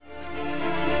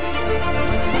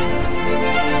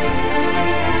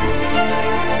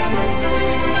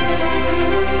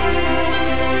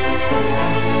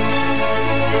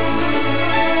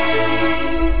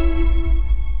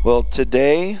Well,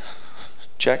 today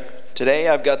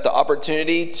I've got the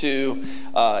opportunity to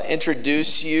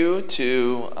introduce you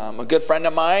to a good friend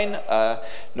of mine.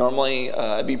 Normally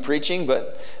I'd be preaching,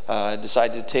 but I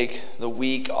decided to take the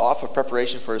week off of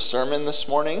preparation for a sermon this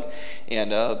morning.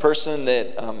 And the person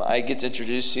that I get to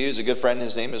introduce to you is a good friend.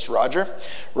 His name is Roger.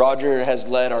 Roger has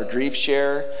led our Grief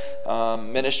Share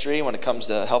ministry when it comes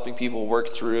to helping people work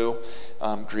through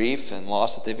grief and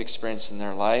loss that they've experienced in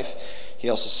their life. He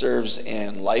also serves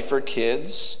in Life for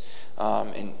Kids.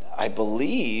 And I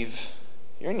believe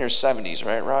you're in your 70s,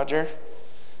 right, Roger?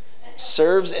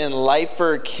 Serves in Life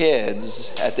for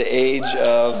Kids at the age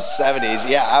of 70s.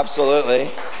 Yeah,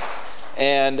 absolutely.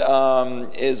 And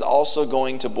is also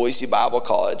going to Boise Bible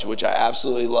College, which I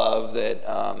absolutely love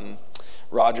that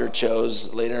Roger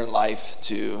chose later in life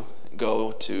to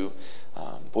go to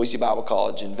Boise Bible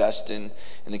College, invest in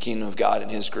the kingdom of God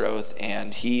and his growth,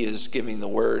 and he is giving the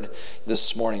word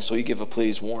this morning. So you give a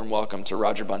please warm welcome to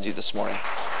Roger Bunzy this morning.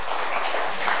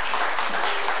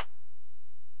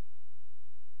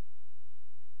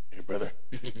 Hey, brother.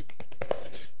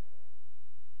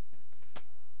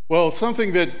 Well,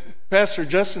 something that Pastor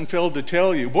Justin failed to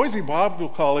tell you, Boise Bible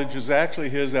College is actually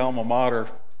his alma mater.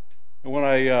 And when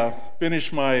I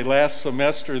finished my last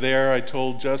semester there, I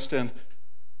told Justin,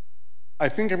 I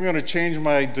think I'm going to change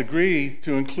my degree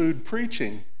to include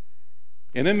preaching.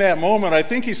 And in that moment, I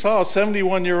think he saw a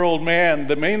 71-year-old man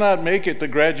that may not make it to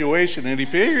graduation, and he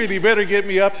figured he better get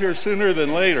me up here sooner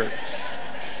than later.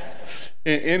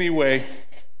 Anyway,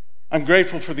 I'm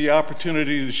grateful for the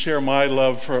opportunity to share my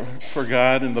love for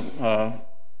God and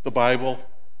the Bible.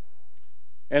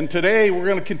 And today, we're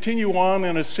going to continue on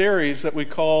in a series that we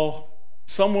call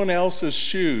Someone Else's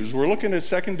Shoes. We're looking at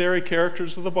secondary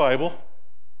characters of the Bible.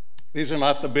 These are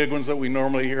not the big ones that we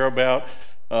normally hear about,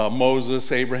 Moses,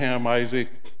 Abraham, Isaac,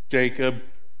 Jacob.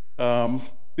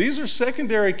 These are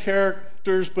secondary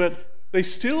characters, but they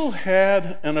still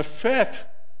had an effect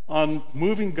on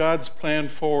moving God's plan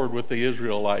forward with the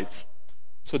Israelites.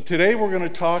 So today we're going to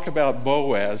talk about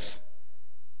Boaz.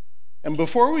 And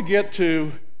before we get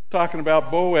to talking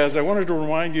about Boaz, I wanted to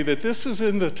remind you that this is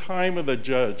in the time of the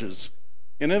Judges.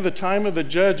 And in the time of the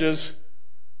Judges,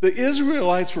 the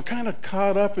Israelites were kind of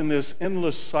caught up in this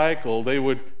endless cycle. They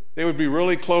would be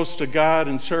really close to God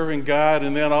and serving God,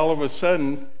 and then all of a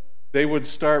sudden, they would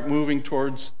start moving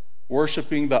towards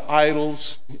worshiping the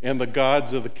idols and the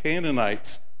gods of the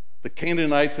Canaanites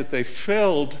that they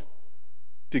failed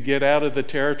to get out of the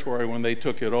territory when they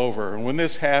took it over. And when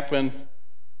this happened,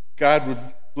 God would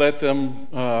let them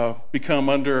become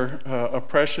under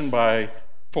oppression by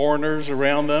foreigners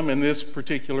around them. In this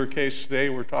particular case today,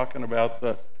 we're talking about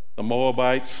the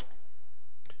Moabites.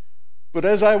 But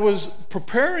as I was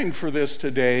preparing for this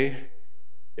today,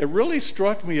 it really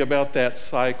struck me about that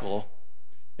cycle.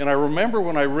 And I remember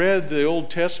when I read the Old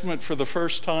Testament for the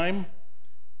first time,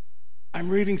 I'm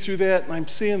reading through that and I'm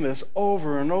seeing this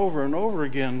over and over and over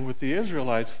again with the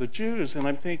Israelites, the Jews, and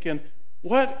I'm thinking,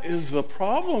 what is the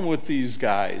problem with these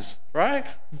guys, right?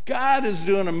 God is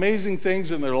doing amazing things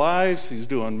in their lives. He's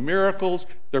doing miracles.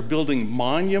 They're building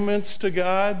monuments to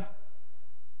God.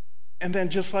 And then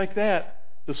just like that,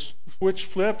 the switch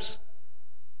flips,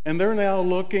 and they're now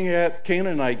looking at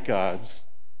Canaanite gods,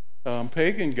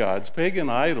 pagan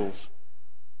idols.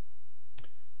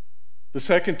 The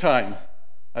second time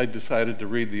I decided to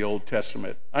read the Old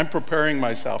Testament, I'm preparing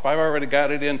myself. I've already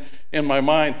got it in my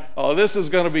mind. Oh, this is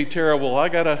going to be terrible. I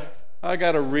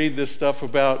gotta read this stuff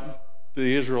about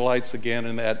the Israelites again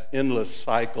in that endless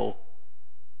cycle.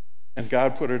 And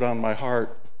God put it on my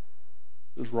heart.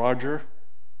 It says, Roger,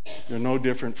 you're no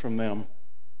different from them.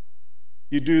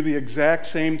 You do the exact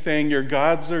same thing. Your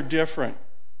gods are different.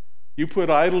 You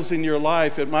put idols in your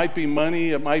life. It might be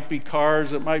money, it might be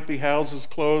cars, it might be houses,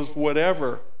 clothes,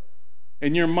 whatever.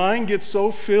 And your mind gets so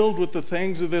filled with the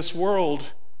things of this world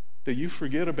that you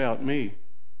forget about me.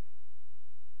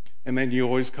 And then you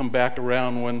always come back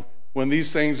around when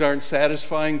these things aren't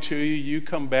satisfying to you, you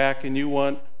come back and you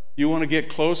want to get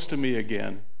close to me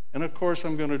again. And of course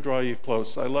I'm going to draw you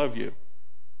close. I love you.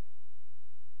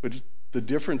 But the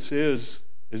difference is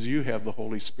you have the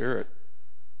Holy Spirit.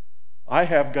 I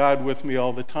have God with me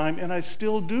all the time, and I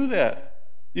still do that.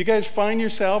 You guys find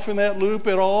yourself in that loop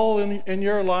at all in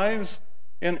your lives?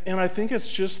 And I think it's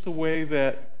just the way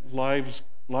that lives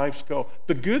go.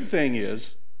 The good thing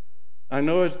is, I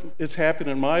know it's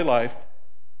happened in my life,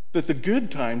 that the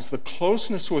good times, the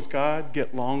closeness with God,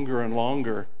 get longer and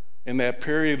longer. In that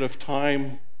period of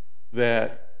time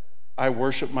that I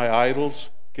worship my idols,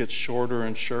 gets shorter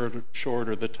and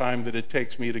shorter. The time that it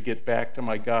takes me to get back to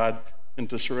my God and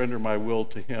to surrender my will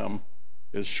to him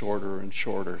is shorter and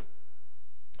shorter.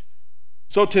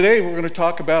 So today we're going to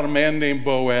talk about a man named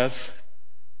Boaz.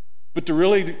 But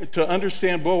to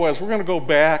understand Boaz, we're going to go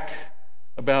back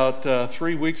about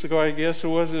 3 weeks ago, I guess it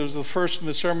was. It was the first in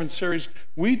the sermon series.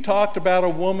 We talked about a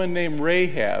woman named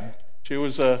Rahab. She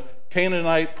was a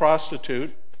Canaanite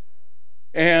prostitute.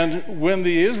 And when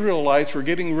the Israelites were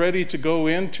getting ready to go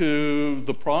into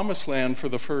the promised land for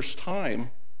the first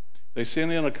time, they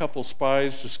sent in a couple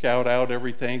spies to scout out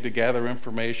everything, to gather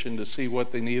information, to see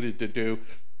what they needed to do.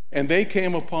 And they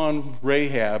came upon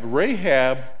Rahab.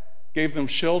 Rahab gave them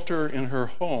shelter in her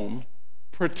home,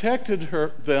 protected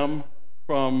them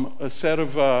from a set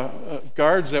of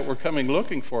guards that were coming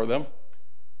looking for them,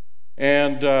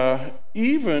 and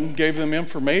even gave them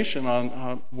information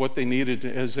on what they needed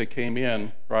as they came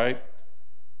in, right?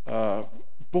 But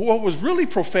what was really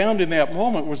profound in that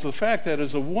moment was the fact that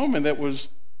as a woman that was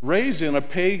raised in a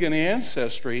pagan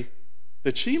ancestry,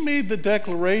 that she made the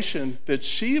declaration that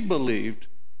she believed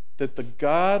that the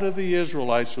God of the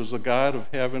Israelites was the God of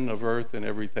heaven, of earth, and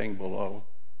everything below.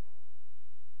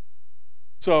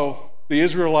 So the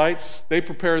Israelites, they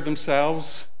prepared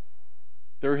themselves.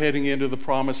 They're heading into the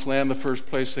promised land. The first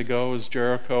place they go is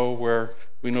Jericho, where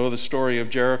we know the story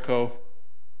of Jericho.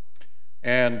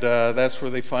 And that's where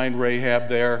they find Rahab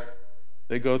there.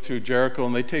 They go through Jericho,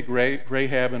 and they take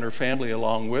Rahab and her family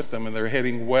along with them, and they're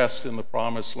heading west in the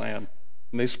promised land.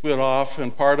 And they split off,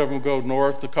 and part of them go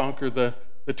north to conquer the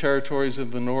territories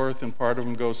of the north, and part of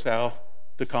them go south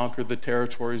to conquer the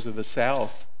territories of the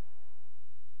south.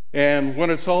 And when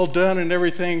it's all done and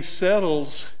everything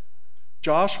settles,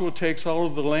 Joshua takes all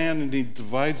of the land and he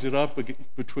divides it up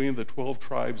between the 12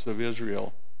 tribes of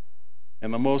Israel.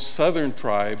 And the most southern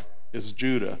tribe is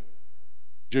Judah.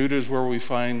 Judah is where we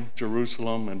find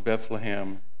Jerusalem and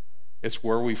Bethlehem. It's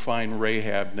where we find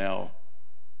Rahab now.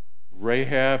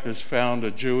 Rahab has found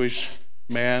a Jewish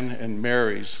man and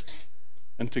marries.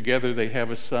 And together they have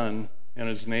a son, and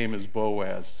his name is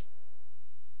Boaz.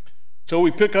 So we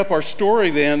pick up our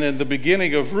story then in the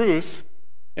beginning of Ruth.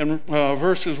 In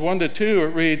verses 1 to 2,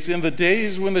 it reads, "In the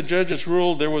days when the judges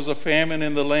ruled, there was a famine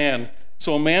in the land.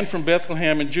 So a man from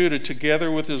Bethlehem in Judah,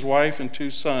 together with his wife and 2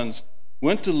 sons,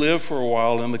 went to live for a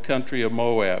while in the country of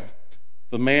Moab.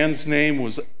 The man's name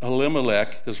was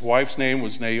Elimelech, his wife's name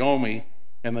was Naomi,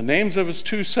 and the names of his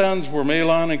 2 sons were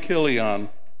Mahlon and Chilion.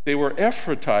 They were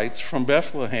Ephrathites from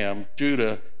Bethlehem,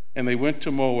 Judah, and they went to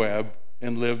Moab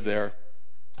and lived there."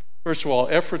 First of all,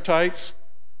 Ephrathites,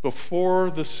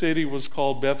 before the city was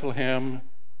called Bethlehem,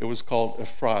 it was called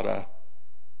Ephrata.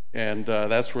 And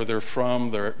that's where they're from.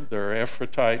 They're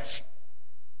Ephrathites.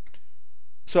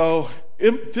 So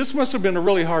this must have been a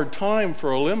really hard time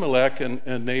for Elimelech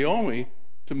and Naomi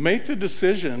to make the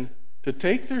decision to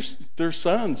take their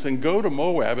sons and go to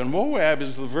Moab. And Moab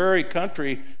is the very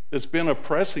country that's been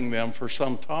oppressing them for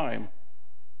some time.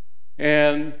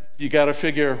 And you got to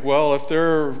figure, well, if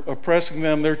they're oppressing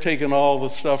them, they're taking all the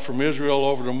stuff from Israel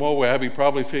over to Moab. He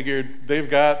probably figured they've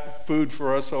got food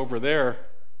for us over there.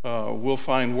 We'll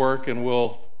find work and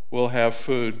we'll have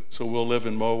food, so we'll live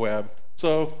in Moab.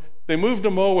 So they moved to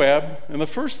Moab, and the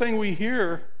first thing we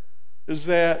hear is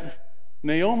that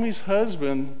Naomi's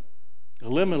husband,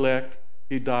 Elimelech,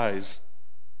 he dies.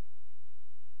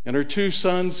 And her 2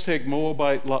 sons take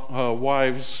Moabite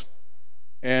wives,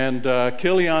 and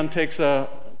Chilion takes the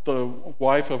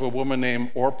wife of a woman named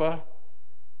Orpah,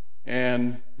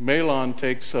 and Mahlon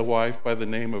takes a wife by the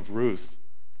name of Ruth.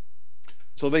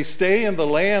 So they stay in the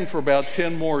land for about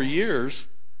 10 more years,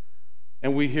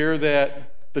 and we hear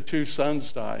that the 2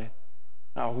 sons die.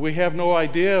 Now, we have no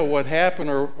idea what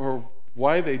happened or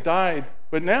why they died,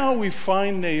 but now we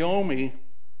find Naomi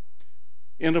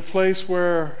in a place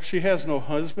where she has no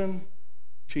husband,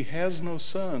 she has no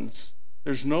sons.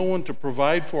 There's no one to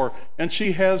provide for her. And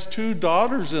she has 2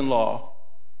 daughters-in-law,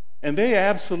 and they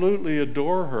absolutely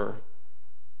adore her.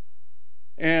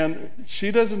 And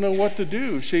she doesn't know what to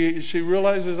do. She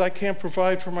realizes, I can't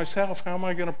provide for myself. How am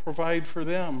I going to provide for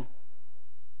them?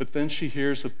 But then she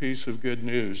hears a piece of good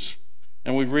news.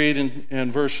 And we read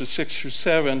in verses 6 through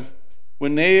 7,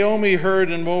 "When Naomi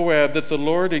heard in Moab that the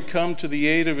Lord had come to the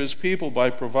aid of his people by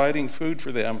providing food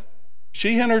for them,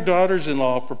 she and her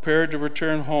daughters-in-law prepared to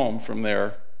return home from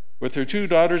there. With her 2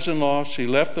 daughters-in-law, she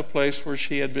left the place where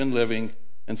she had been living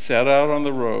and set out on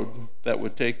the road that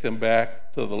would take them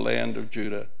back to the land of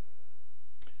Judah."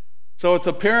 So it's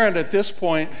apparent at this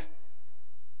point,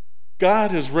 God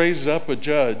has raised up a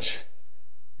judge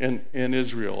in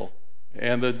Israel.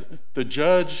 And the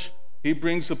judge, he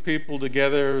brings the people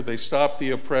together, they stop the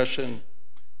oppression,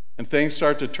 and things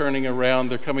start to turning around.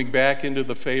 They're coming back into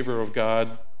the favor of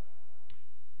God.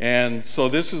 And so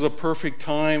this is a perfect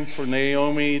time for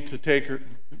Naomi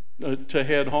to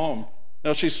head home.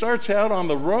 Now, she starts out on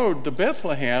the road to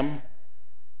Bethlehem,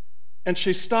 and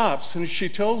she stops, and she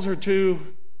tells her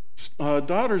two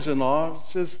daughters-in-law,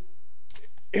 says,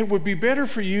 it would be better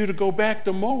for you to go back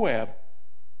to Moab.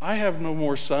 I have no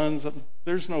more sons.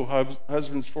 There's no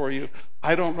husbands for you.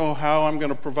 I don't know how I'm going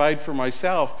to provide for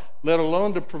myself, let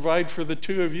alone to provide for the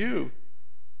two of you.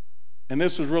 And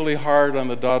this was really hard on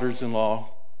the daughters-in-law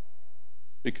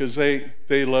because they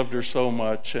loved her so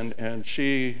much, and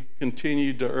she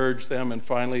continued to urge them, and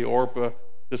finally Orpah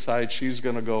decides she's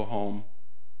going to go home.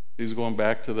 She's going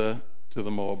back to the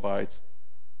Moabites.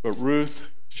 But Ruth,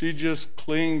 she just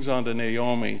clings onto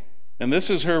Naomi. And this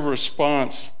is her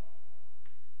response.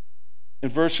 In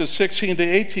verses 16 to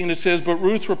 18, it says, but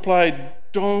Ruth replied,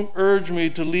 don't urge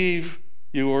me to leave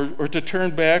you or to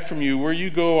turn back from you. Where you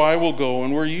go, I will go,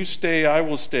 and where you stay, I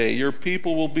will stay. Your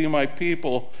people will be my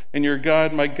people, and your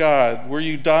God, my God. Where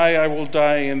you die, I will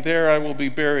die, and there I will be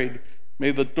buried.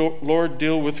 May the Lord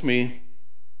deal with me,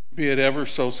 be it ever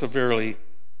so severely,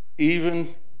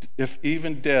 even if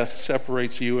death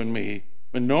separates you and me.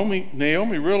 When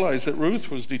Naomi realized that Ruth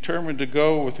was determined to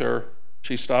go with her,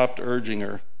 she stopped urging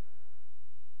her.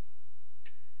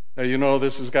 Now, you know,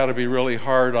 this has got to be really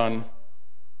hard on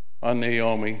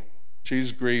Naomi.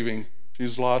 She's grieving.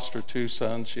 She's lost her two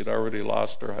sons. She'd already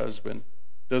lost her husband.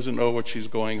 Doesn't know what she's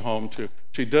going home to.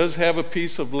 She does have a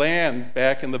piece of land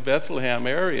back in the Bethlehem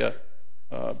area,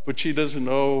 but she doesn't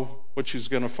know what she's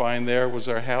going to find there. Was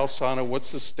there a house on it?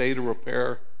 What's the state of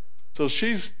repair? So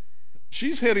she's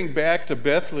heading back to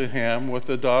Bethlehem with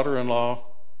the daughter-in-law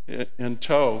in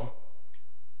tow.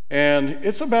 And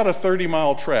it's about a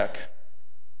 30-mile trek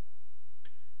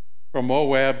from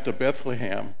Moab to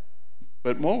Bethlehem.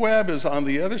 But Moab is on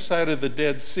the other side of the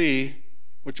Dead Sea,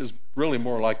 which is really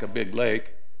more like a big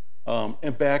lake,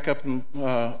 and back up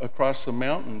across the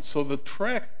mountains. So the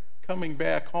trek coming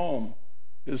back home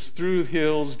is through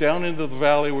hills, down into the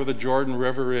valley where the Jordan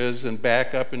River is, and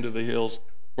back up into the hills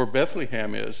where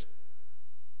Bethlehem is.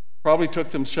 Probably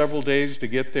took them several days to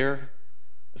get there.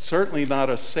 It's certainly not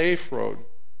a safe road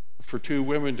for two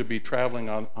women to be traveling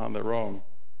on their own.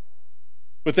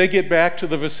 But they get back to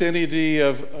the vicinity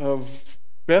of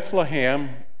Bethlehem,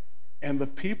 and the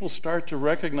people start to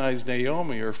recognize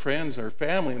Naomi, her friends, her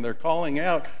family, and they're calling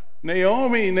out,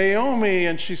 Naomi, Naomi,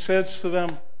 and she says to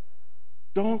them,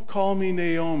 don't call me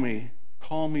Naomi,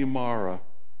 call me Mara,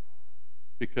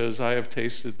 because I have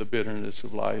tasted the bitterness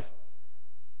of life.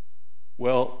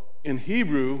 Well, in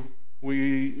Hebrew,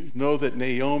 we know that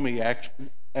Naomi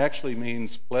actually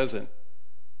means pleasant,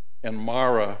 and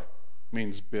Mara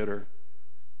means bitter.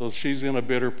 So she's in a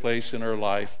bitter place in her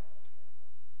life.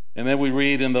 And then we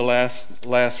read in the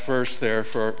last verse there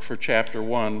for chapter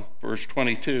 1, verse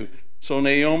 22. So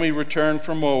Naomi returned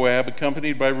from Moab,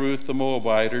 accompanied by Ruth the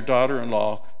Moabite, her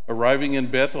daughter-in-law, arriving in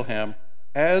Bethlehem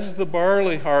as the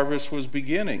barley harvest was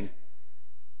beginning.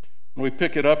 We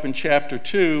pick it up in chapter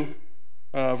 2,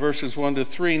 verses 1 to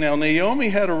 3. Now Naomi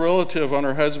had a relative on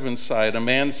her husband's side, a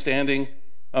man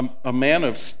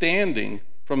of standing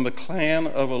from the clan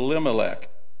of Elimelech,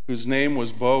 whose name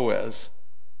was Boaz.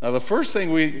 Now the first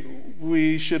thing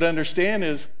we should understand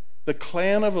is the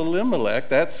clan of Elimelech,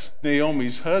 that's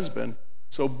Naomi's husband.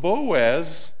 So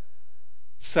Boaz,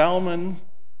 Salmon,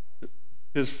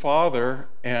 his father,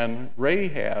 and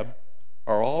Rahab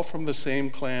are all from the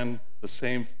same clan, the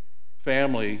same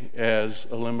family as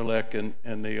Elimelech and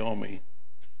Naomi.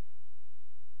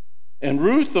 And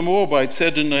Ruth the Moabite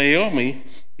said to Naomi,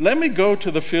 let me go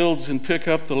to the fields and pick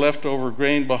up the leftover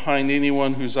grain behind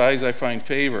anyone whose eyes I find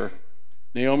favor.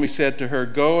 Naomi said to her,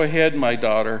 go ahead, my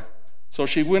daughter. So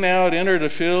she went out, entered a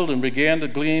field, and began to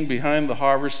glean behind the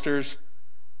harvesters.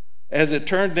 As it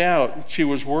turned out, she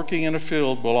was working in a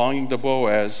field belonging to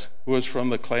Boaz, who was from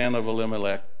the clan of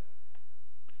Elimelech.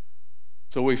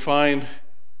 So we find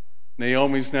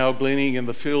Naomi's now gleaning in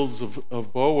the fields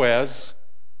of Boaz,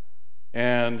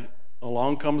 and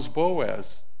along comes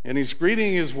Boaz. And he's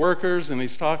greeting his workers, and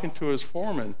he's talking to his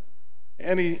foreman.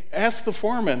 And he asks the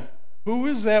foreman, who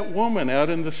is that woman out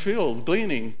in the field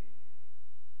gleaning?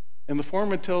 And the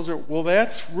foreman tells her, well,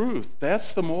 that's Ruth.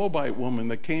 That's the Moabite woman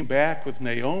that came back with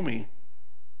Naomi.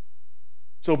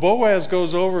 So Boaz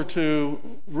goes over to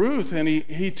Ruth, and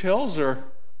he tells her,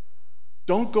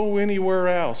 don't go anywhere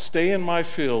else. Stay in my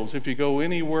fields. If you go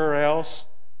anywhere else,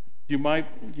 you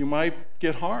might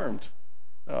get harmed.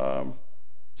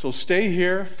 So stay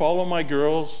here, follow my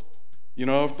girls. You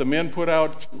know, if the men put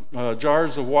out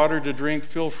jars of water to drink,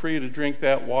 feel free to drink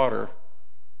that water.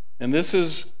 And this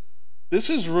is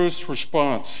Ruth's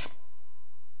response.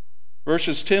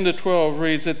 Verses 10 to 12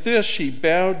 reads, at this she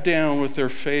bowed down with her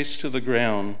face to the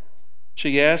ground.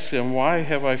 She asked him, "Why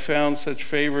have I found such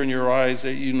favor in your eyes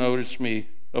that you notice me,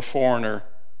 a foreigner?"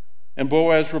 And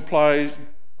Boaz replied,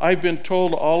 "I've been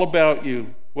told all about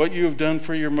you, what you have done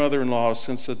for your mother-in-law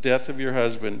since the death of your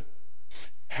husband,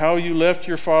 how you left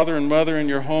your father and mother in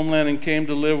your homeland and came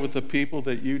to live with the people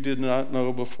that you did not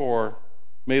know before.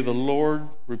 May the Lord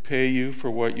repay you for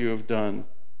what you have done.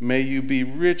 May you be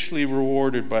richly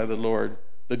rewarded by the Lord,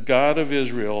 the God of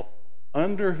Israel,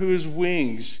 under whose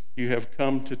wings you have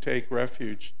come to take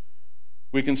refuge."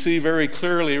 We can see very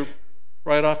clearly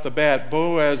right off the bat,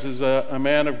 Boaz is a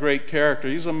man of great character.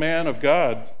 He's a man of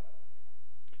God.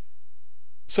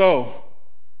 So,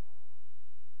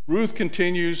 Ruth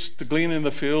continues to glean in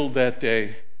the field that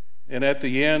day. And at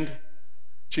the end,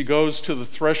 she goes to the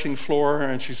threshing floor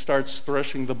and she starts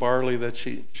threshing the barley that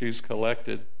she's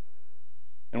collected,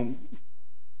 and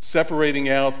separating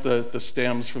out the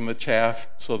stems from the chaff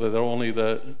so that only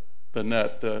the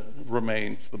nut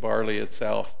remains, the barley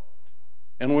itself.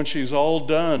 And when she's all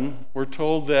done, we're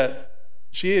told that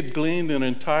she had gleaned an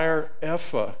entire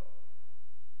ephah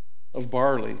of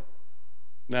barley.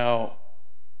 Now,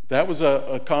 that was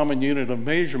a common unit of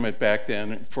measurement back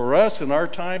then. For us in our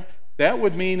time, that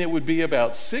would mean it would be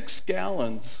about 6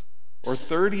 gallons or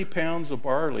 30 pounds of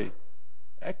barley.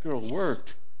 That girl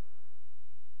worked.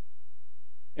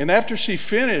 And after she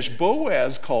finished,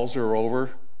 Boaz calls her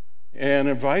over and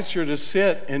invites her to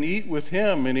sit and eat with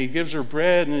him. And he gives her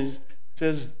bread and he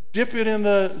says, "Dip it in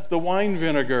the wine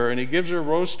vinegar." And he gives her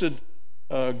roasted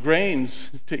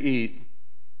grains to eat.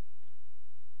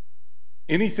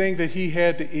 Anything that he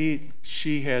had to eat,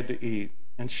 she had to eat.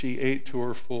 And she ate to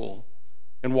her full.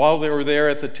 And while they were there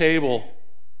at the table,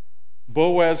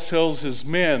 Boaz tells his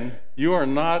men, "You are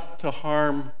not to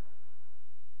harm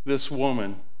this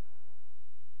woman.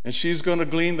 And she's going to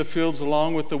glean the fields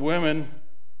along with the women.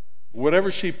 Whatever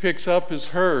she picks up is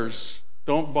hers.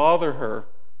 Don't bother her.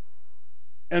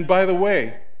 And by the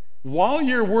way, while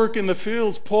you're working the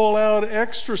fields, pull out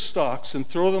extra stalks and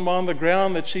throw them on the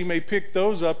ground that she may pick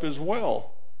those up as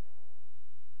well."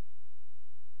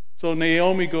 So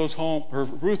Naomi goes home, or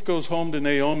Ruth goes home to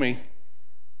Naomi,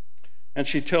 and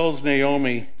she tells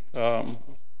Naomi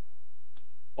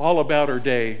all about her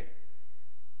day.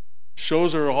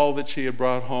 Shows her all that she had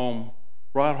brought home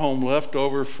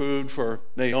leftover food for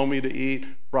Naomi to eat,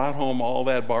 brought home all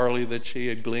that barley that she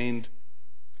had gleaned,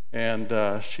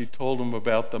 and she told him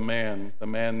about the man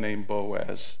named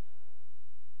Boaz.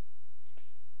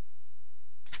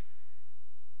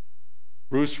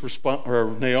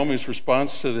 Naomi's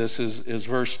response to this is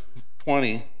verse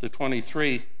 20 to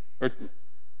 23. It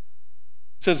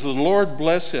says, "The Lord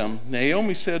bless him.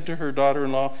 Naomi said to her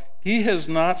daughter-in-law, 'He has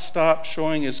not stopped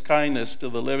showing his kindness to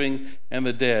the living and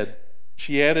the dead.'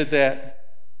 She added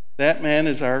that man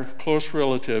is our close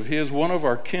relative. He is one of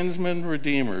our kinsman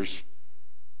redeemers."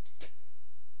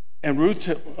 And Ruth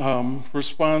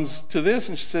responds to this,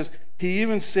 and she says, "He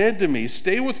even said to me,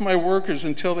 'Stay with my workers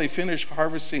until they finish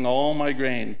harvesting all my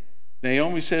grain.'"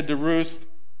 Naomi said to Ruth,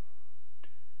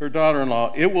 her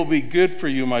daughter-in-law, "It will be good for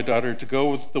you, my daughter, to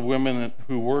go with the women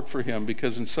who work for him,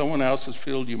 because in someone else's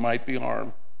field you might be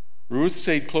harmed." Ruth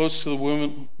stayed close to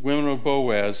the women of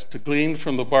Boaz to glean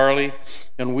from the barley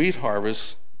and wheat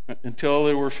harvests until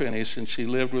they were finished, and she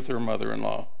lived with her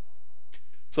mother-in-law.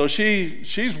 So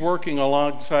she's working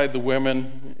alongside the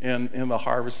women in the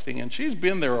harvesting, and she's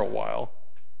been there a while.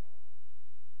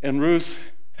 And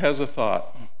Ruth has a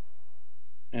thought.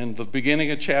 In the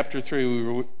beginning of chapter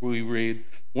 3, we read,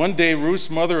 "One day Ruth's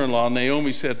mother-in-law,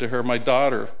 Naomi, said to her, 'My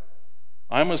daughter,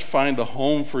 I must find a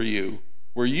home for you,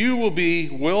 where you will be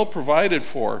well provided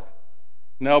for.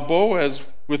 Now Boaz,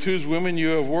 with whose women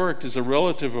you have worked, is a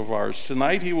relative of ours.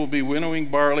 Tonight he will be winnowing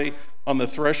barley on the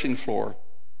threshing floor.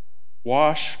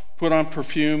 Wash, put on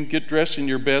perfume, get dressed in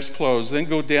your best clothes, then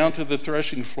go down to the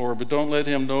threshing floor, but don't let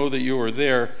him know that you are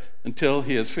there until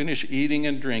he has finished eating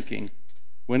and drinking.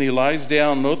 When he lies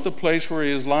down, note the place where he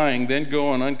is lying, then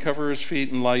go and uncover his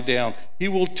feet and lie down. He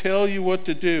will tell you what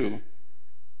to do.'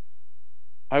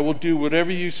 'I will do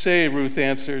whatever you say,' Ruth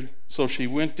answered. So she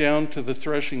went down to the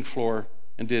threshing floor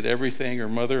and did everything her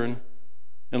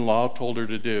mother-in-law told her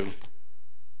to do."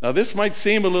 Now this might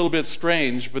seem a little bit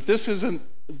strange, but this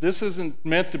isn't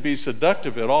meant to be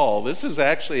seductive at all. This is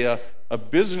actually a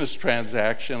business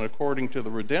transaction according to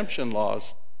the redemption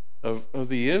laws of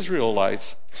the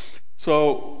Israelites.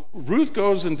 So Ruth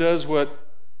goes and does what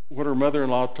her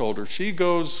mother-in-law told her. She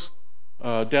goes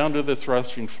down to the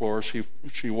threshing floor.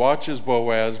 She watches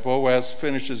Boaz. Boaz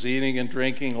finishes eating and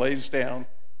drinking, lays down,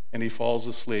 and he falls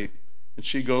asleep. And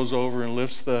she goes over and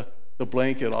lifts the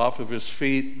blanket off of his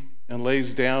feet and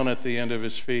lays down at the end of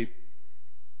his feet.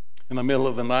 In the middle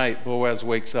of the night, Boaz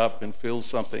wakes up and feels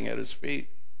something at his feet.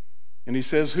 And he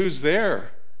says, "Who's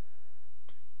there?"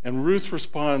 And Ruth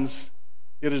responds,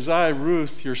 "It is I,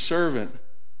 Ruth, your servant.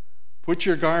 Put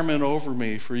your garment over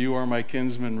me, for you are my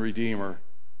kinsman redeemer."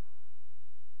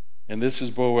 And this is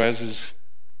Boaz's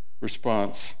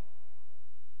response.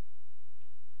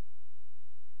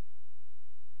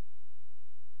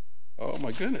 Oh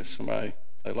my goodness, I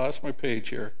lost my page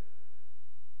here.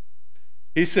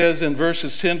 He says in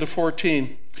verses 10 to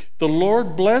 14, "The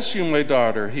Lord bless you, my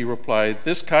daughter," he replied.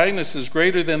 "This kindness is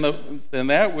greater than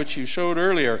that which you showed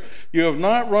earlier. You have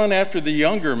not run after the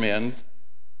younger men,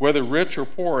 whether rich or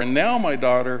poor. And now, my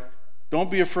daughter,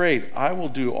 don't be afraid. I will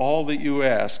do all that you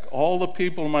ask. All the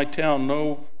people in my town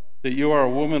know that you are a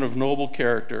woman of noble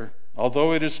character.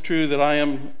 Although it is true that I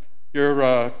am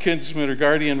your kinsman or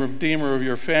guardian redeemer of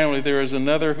your family, there is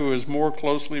another who is more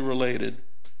closely related.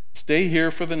 Stay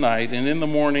here for the night, and in the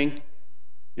morning,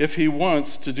 if he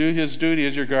wants to do his duty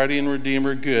as your guardian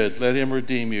redeemer, good, let him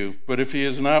redeem you. But if he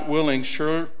is not willing,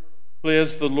 surely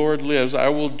as the Lord lives, I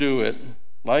will do it.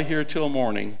 Lie here till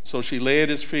morning." So she lay at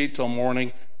his feet till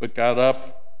morning, but got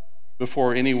up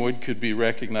before anyone could be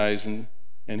recognized.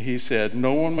 And he said,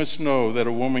 "No one must know that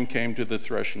a woman came to the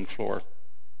threshing floor."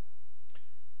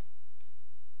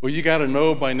 Well, you got to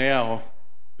know by now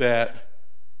that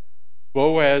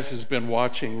Boaz has been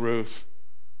watching Ruth,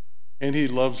 and he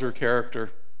loves her character.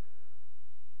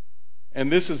 And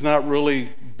this is not really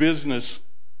business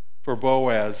for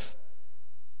Boaz.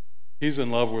 He's in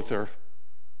love with her.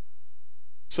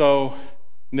 So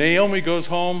Ruth goes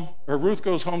home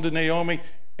to Naomi,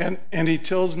 and he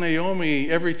tells Naomi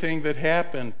everything that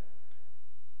happened.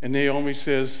 And Naomi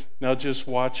says, "Now just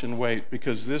watch and wait,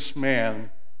 because this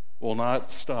man will not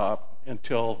stop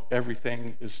until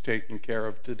everything is taken care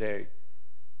of today."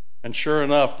 And sure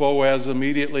enough, Boaz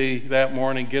immediately that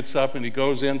morning gets up and he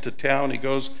goes into town. He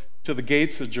goes to the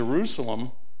gates of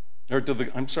Jerusalem, or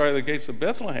the gates of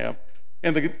Bethlehem.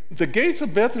 And the gates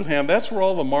of Bethlehem, that's where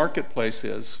all the marketplace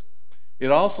is.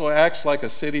 It also acts like a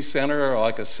city center or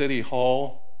like a city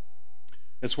hall.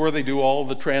 It's where they do all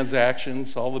the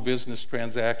transactions, all the business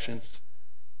transactions.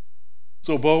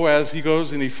 So Boaz, he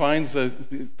goes and he finds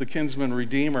the kinsman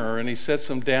redeemer, and he sets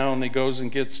him down. He goes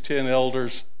and gets 10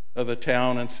 elders of the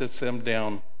town and sits them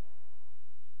down.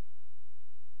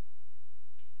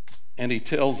 And he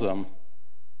tells them,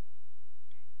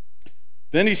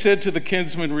 "Then he said to the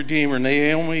kinsman redeemer,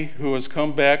 Naomi, who has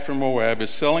come back from Moab,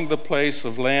 is selling the place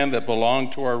of land that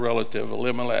belonged to our relative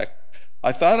Elimelech.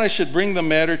 I thought I should bring the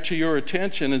matter to your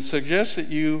attention and suggest that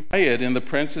you buy it in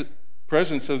the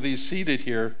presence of these seated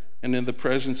here and in the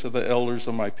presence of the elders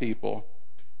of my people.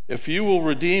 If you will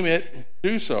redeem it,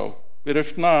 do so. But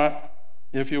if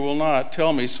you will not,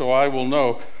 tell me, so I will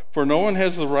know. For no one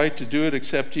has the right to do it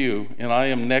except you, and I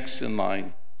am next in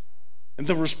line." And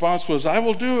the response was, "I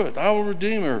will do it. I will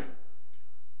redeem her."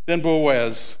 Then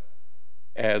Boaz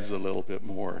adds a little bit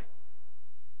more.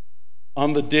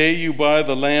 "On the day you buy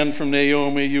the land from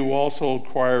Naomi, you also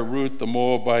acquire Ruth the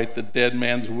Moabite, the dead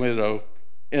man's widow,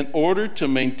 in order to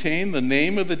maintain the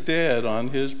name of the dead on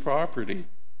his property."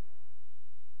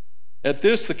 At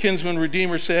this, the kinsman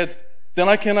redeemer said, "Then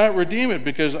I cannot redeem it,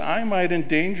 because I might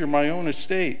endanger my own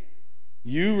estate.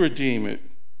 You redeem it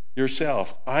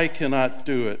yourself. I cannot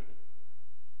do it."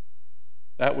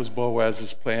 That was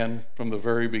Boaz's plan from the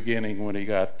very beginning when he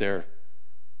got there.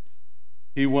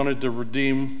 He wanted to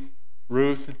redeem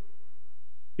Ruth.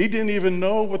 He didn't even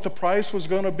know what the price was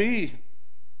going to be,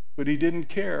 but he didn't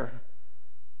care.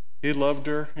 He loved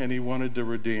her, and he wanted to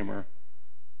redeem her.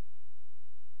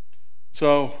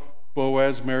 So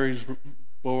Boaz marries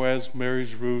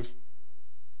Ruth,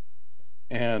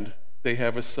 and they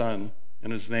have a son,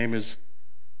 and his name is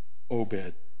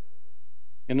Obed.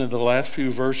 And in the last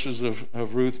few verses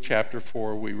of Ruth chapter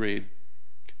 4, we read,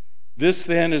 "This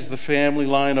then is the family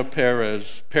line of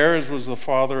Perez. Perez was the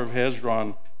father of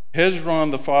Hezron.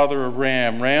 Hezron the father of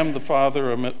Ram. Ram the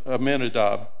father of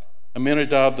Amminadab.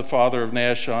 Amminadab the father of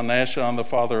Nahshon. Nahshon the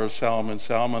father of Salmon.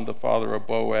 Salmon the father of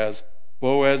Boaz.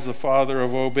 Boaz the father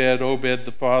of Obed. Obed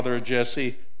the father of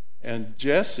Jesse. And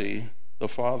Jesse the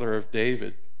father of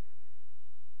David."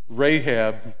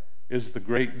 Rahab is the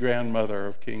great-grandmother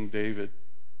of King David,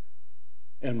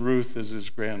 and Ruth is his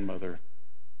grandmother.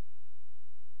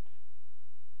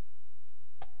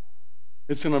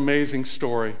 It's an amazing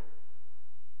story,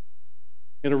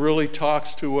 and it really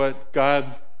talks to what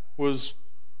God was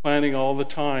planning all the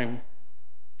time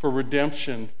for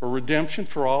redemption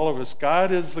for all of us.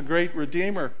 God is the great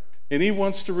Redeemer, and he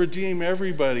wants to redeem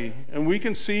everybody. And we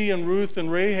can see in Ruth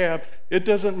and Rahab, it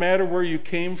doesn't matter where you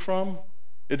came from.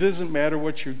 It doesn't matter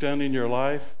what you've done in your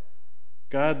life.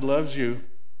 God loves you,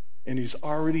 and he's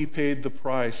already paid the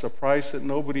price, a price that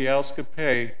nobody else could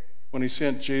pay when he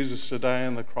sent Jesus to die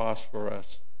on the cross for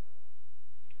us.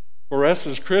 For us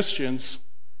as Christians,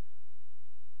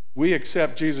 we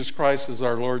accept Jesus Christ as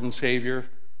our Lord and Savior.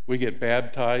 We get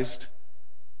baptized,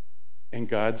 and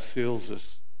God seals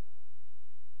us.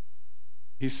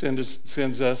 He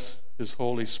sends us his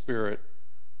Holy Spirit.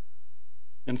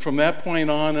 And from that point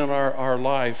on in our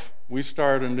life, we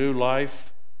start a new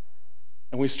life,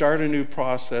 and we start a new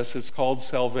process. It's called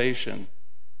salvation.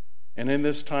 And in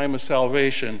this time of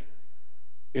salvation,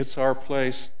 it's our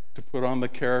place to put on the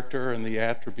character and the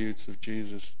attributes of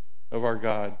Jesus, of our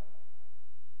God.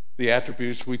 The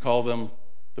attributes, we call them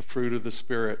the fruit of the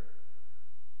Spirit.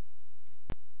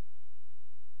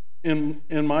 In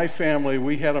my family,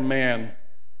 we had a man,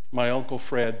 my Uncle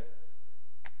Fred,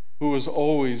 who was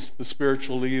always the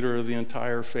spiritual leader of the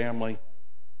entire family.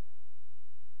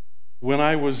 When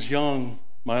I was young,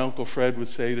 my Uncle Fred would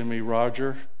say to me,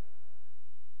 "Roger,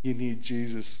 you need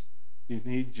Jesus. You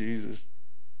need Jesus."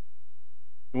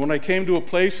 And when I came to a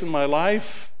place in my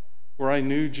life where I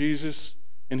knew Jesus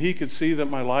and he could see that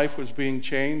my life was being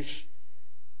changed,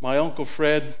 my Uncle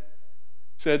Fred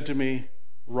said to me,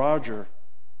 "Roger,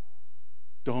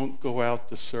 don't go out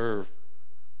to serve.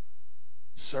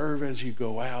 Serve as you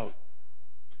go out."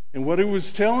 And what he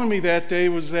was telling me that day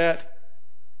was that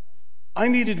I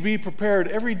needed to be prepared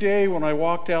every day when I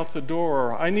walked out the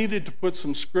door. I needed to put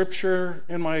some scripture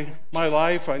in my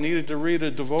life. I needed to read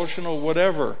a devotional,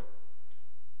 whatever.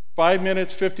 5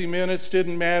 minutes, 50 minutes,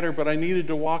 didn't matter, but I needed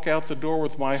to walk out the door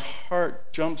with my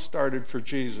heart jump-started for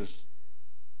Jesus.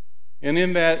 And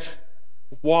in that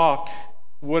walk,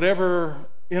 whatever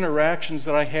interactions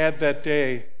that I had that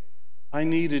day, I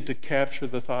needed to capture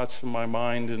the thoughts in my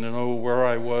mind and to know where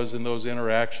I was in those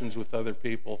interactions with other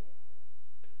people.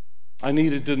 I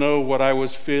needed to know what I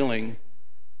was feeling.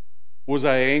 Was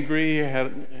I angry?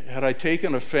 Had I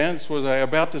taken offense? Was I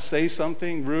about to say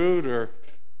something rude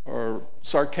or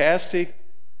sarcastic?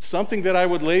 Something that I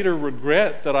would later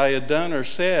regret that I had done or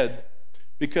said,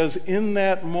 because in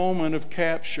that moment of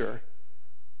capture,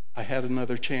 I had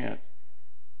another chance.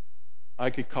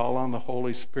 I could call on the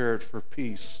Holy Spirit for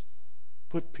peace.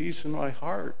 Put peace in my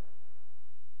heart.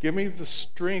 Give me the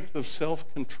strength of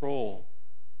self-control.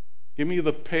 Give me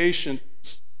the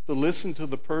patience to listen to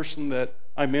the person that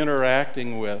I'm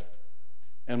interacting with.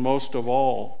 And most of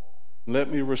all, let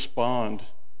me respond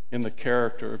in the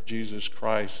character of Jesus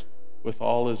Christ with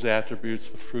all his attributes,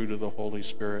 the fruit of the Holy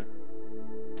Spirit.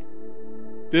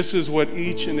 This is what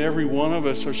each and every one of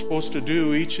us are supposed to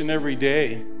do each and every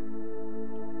day.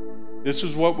 This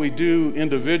is what we do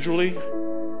individually.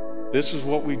 This is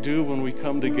what we do when we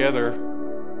come together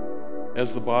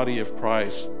as the body of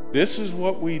Christ. This is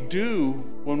what we do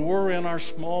when we're in our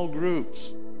small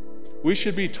groups. We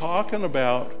should be talking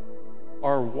about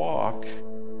our walk,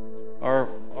 our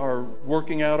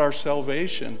working out our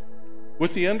salvation,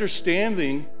 with the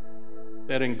understanding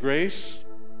that in grace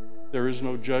there is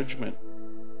no judgment,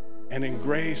 and in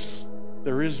grace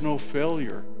there is no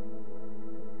failure.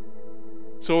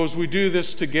 So as we do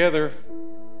this together,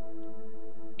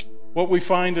 what we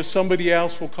find is somebody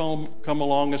else will come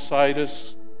alongside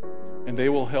us, and they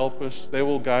will help us, they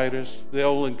will guide us, they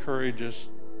will encourage us,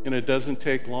 and it doesn't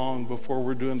take long before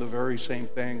we're doing the very same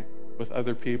thing with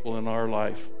other people in our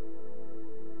life.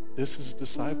 This is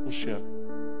discipleship.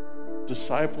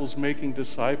 Disciples making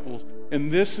disciples.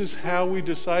 And this is how we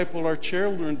disciple our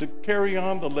children, to carry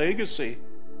on the legacy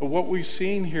of what we've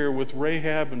seen here with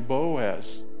Rahab and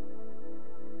Boaz.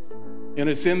 And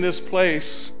it's in this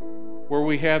place where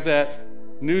we have that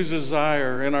new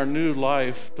desire in our new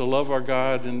life to love our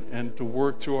God and to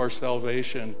work through our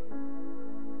salvation,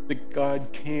 that God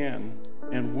can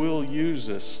and will use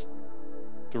us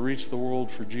to reach the world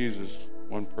for Jesus,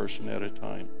 one person at a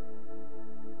time.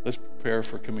 Let's prepare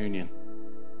for communion.